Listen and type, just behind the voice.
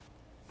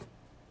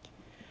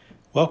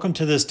Welcome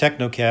to this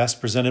TechnoCast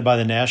presented by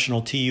the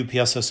National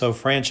TUPSSO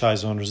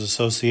Franchise Owners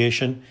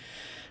Association.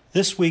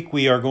 This week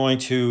we are going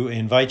to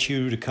invite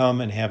you to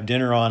come and have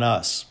dinner on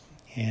us.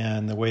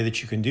 And the way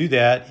that you can do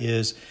that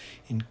is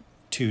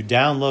to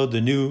download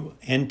the new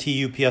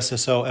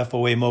NTUPSSO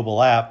FOA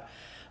mobile app.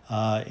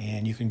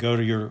 And you can go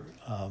to your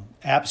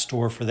app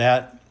store for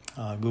that,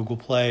 Google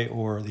Play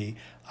or the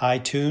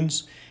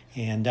iTunes,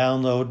 and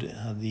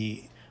download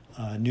the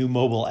new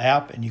mobile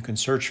app. And you can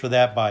search for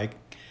that by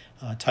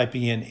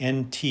typing in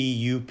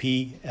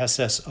NTUPSSO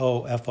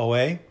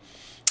FOA,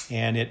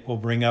 and it will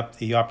bring up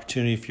the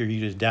opportunity for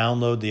you to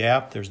download the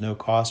app. There's no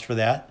cost for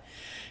that.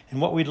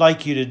 And what we'd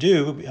like you to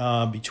do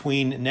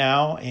between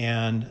now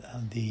and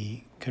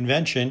the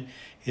convention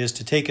is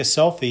to take a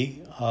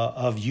selfie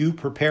of you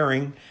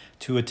preparing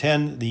to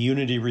attend the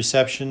Unity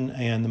reception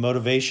and the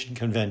motivation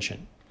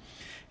convention.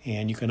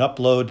 And you can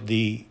upload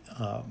the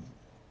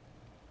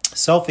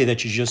selfie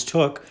that you just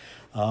took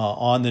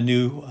on the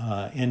new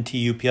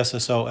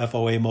NTUPSSO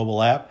FOA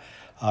mobile app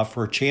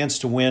for a chance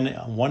to win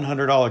a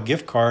 $100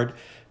 gift card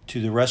to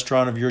the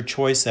restaurant of your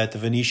choice at the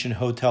Venetian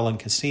Hotel and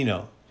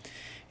Casino.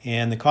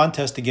 And the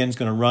contest again is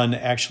going to run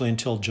actually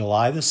until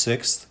July the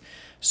 6th.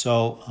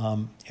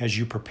 So as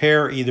you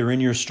prepare either in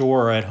your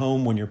store or at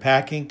home when you're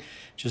packing,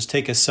 just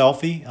take a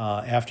selfie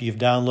after you've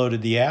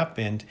downloaded the app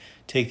and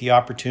take the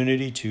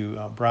opportunity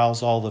to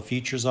browse all the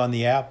features on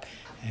the app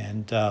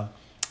and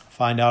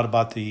find out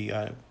about the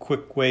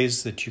quick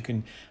ways that you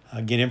can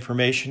get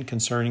information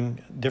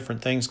concerning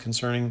different things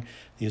concerning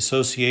the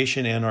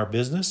association and our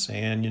business.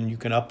 And you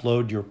can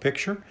upload your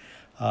picture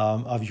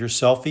of your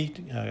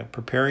selfie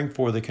preparing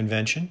for the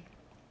convention.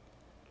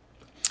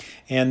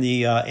 And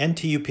the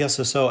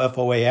NTUPSSO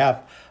FOA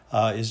app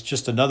is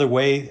just another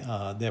way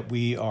that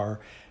we are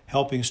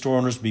helping store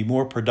owners be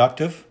more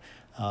productive.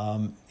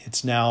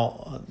 It's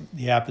now,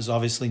 the app is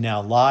obviously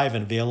now live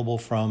and available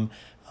from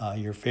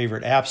your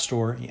favorite app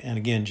store, and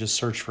again, just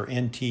search for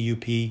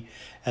NTUPSSO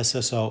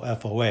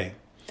FOA.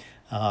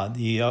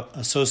 The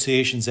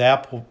association's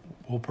app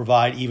will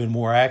provide even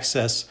more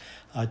access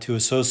to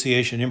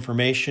association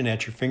information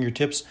at your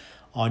fingertips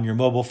on your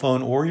mobile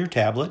phone or your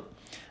tablet.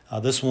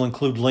 This will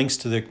include links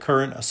to the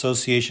current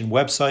association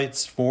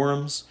websites,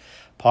 forums,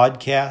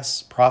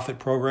 podcasts, profit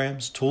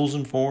programs, tools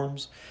and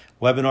forums,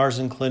 webinars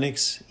and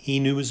clinics,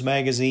 e-news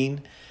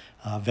magazine,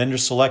 vendor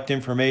select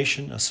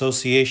information,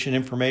 association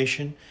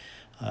information,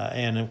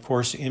 and of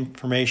course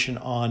information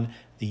on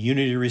the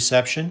Unity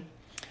reception.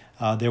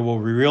 There will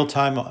be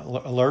real-time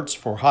alerts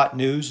for hot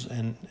news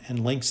and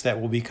links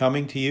that will be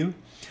coming to you,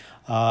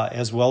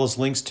 as well as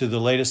links to the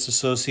latest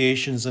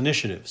association's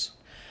initiatives.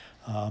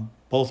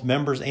 Both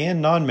members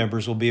and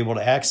non-members will be able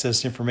to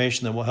access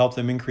information that will help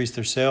them increase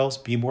their sales,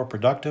 be more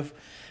productive,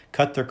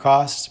 cut their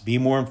costs, be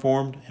more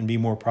informed, and be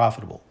more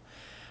profitable.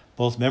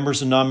 Both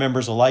members and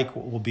non-members alike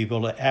will be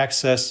able to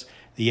access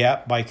the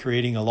app by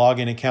creating a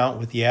login account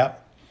with the app.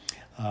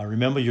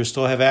 Remember, you'll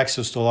still have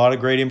access to a lot of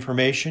great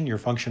information. Your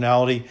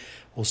functionality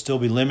will still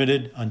be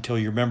limited until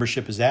your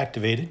membership is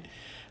activated.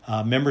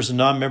 Members and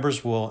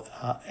non-members will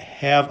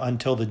have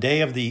until the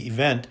day of the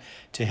event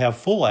to have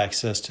full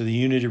access to the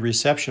Unity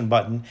reception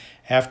button,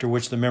 after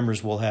which the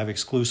members will have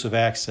exclusive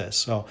access.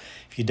 So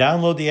if you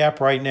download the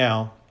app right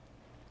now,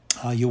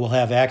 you will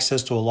have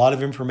access to a lot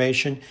of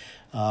information,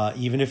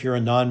 even if you're a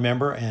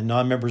non-member, and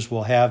non-members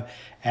will have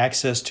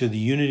access to the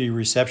Unity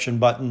reception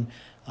button,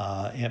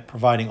 and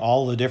providing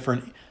all the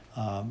different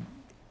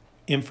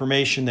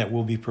information that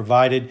will be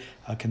provided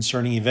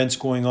concerning events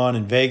going on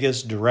in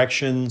Vegas,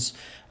 directions,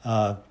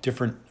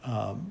 different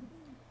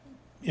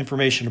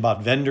information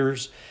about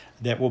vendors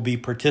that will be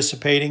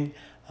participating,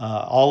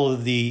 all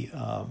of the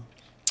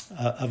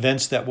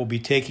events that will be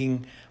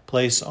taking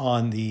place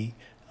on the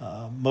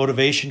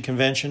motivation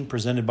convention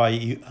presented by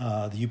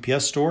the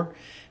UPS store.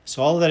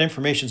 So all of that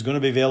information is going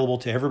to be available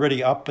to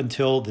everybody up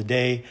until the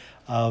day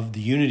of the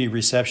Unity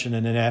reception,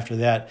 and then after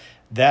that,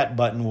 that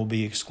button will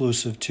be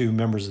exclusive to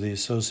members of the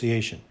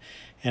association.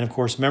 And of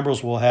course,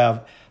 members will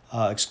have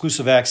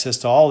exclusive access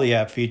to all the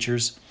app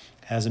features.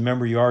 As a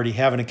member, you already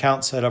have an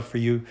account set up for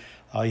you.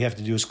 All you have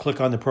to do is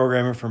click on the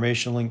program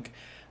information link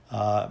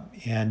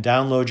and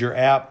download your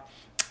app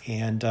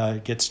and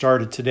get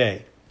started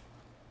today.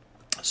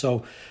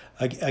 So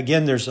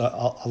again, there's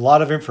a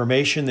lot of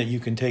information that you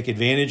can take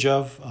advantage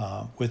of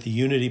with the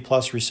Unity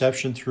Plus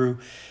reception through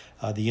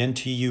the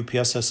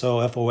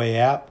NTUPSSO FOA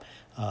app.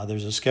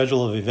 There's a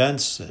schedule of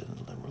events,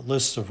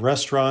 lists of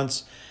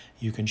restaurants.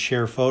 You can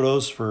share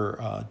photos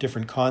for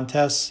different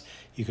contests.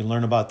 You can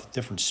learn about the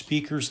different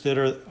speakers that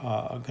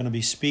are going to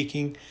be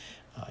speaking.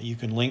 You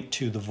can link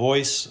to The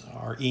Voice,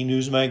 our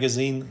e-news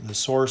magazine, The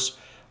Source,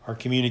 our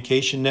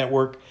communication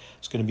network.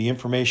 It's going to be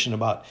information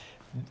about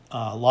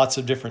lots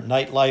of different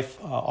nightlife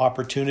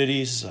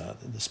opportunities,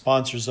 the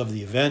sponsors of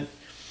the event.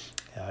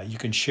 You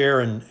can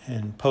share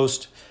and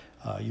post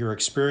your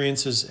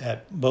experiences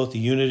at both the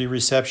Unity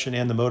reception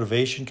and the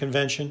motivation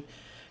convention.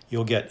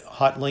 You'll get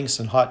hot links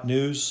and hot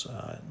news,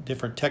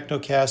 different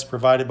TechnoCasts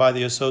provided by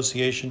the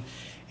association,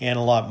 and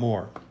a lot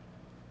more.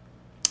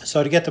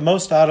 So to get the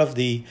most out of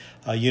the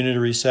Unity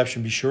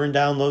reception, be sure and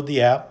download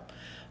the app.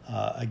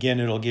 Again,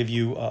 it'll give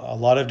you a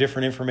lot of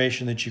different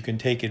information that you can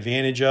take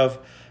advantage of,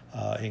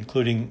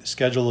 including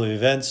schedule of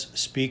events,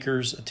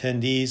 speakers,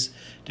 attendees,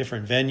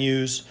 different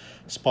venues,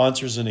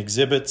 sponsors and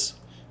exhibits,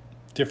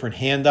 different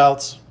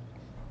handouts,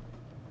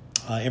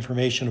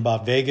 information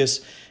about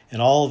Vegas,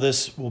 and all of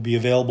this will be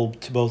available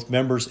to both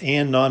members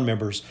and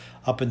non-members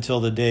up until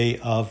the day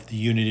of the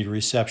Unity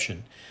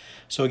reception.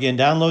 So again,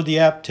 download the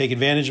app, take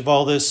advantage of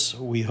all this.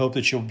 We hope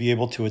that you'll be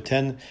able to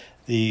attend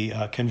the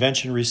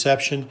convention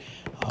reception.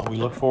 We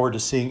look forward to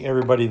seeing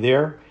everybody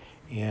there,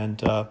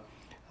 and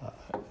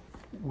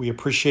we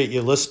appreciate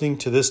you listening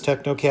to this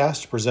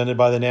TechnoCast presented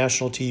by the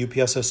National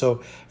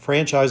TUPSSO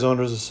Franchise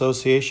Owners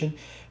Association.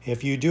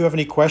 If you do have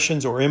any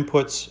questions or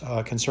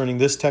inputs concerning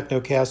this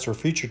TechnoCast or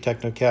future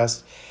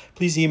TechnoCast,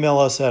 please email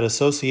us at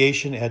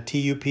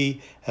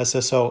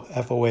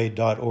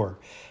association@tupssofoa.org.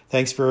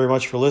 Thanks very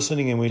much for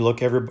listening, and we look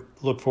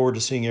forward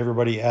to seeing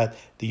everybody at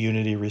the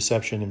Unity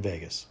reception in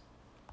Vegas.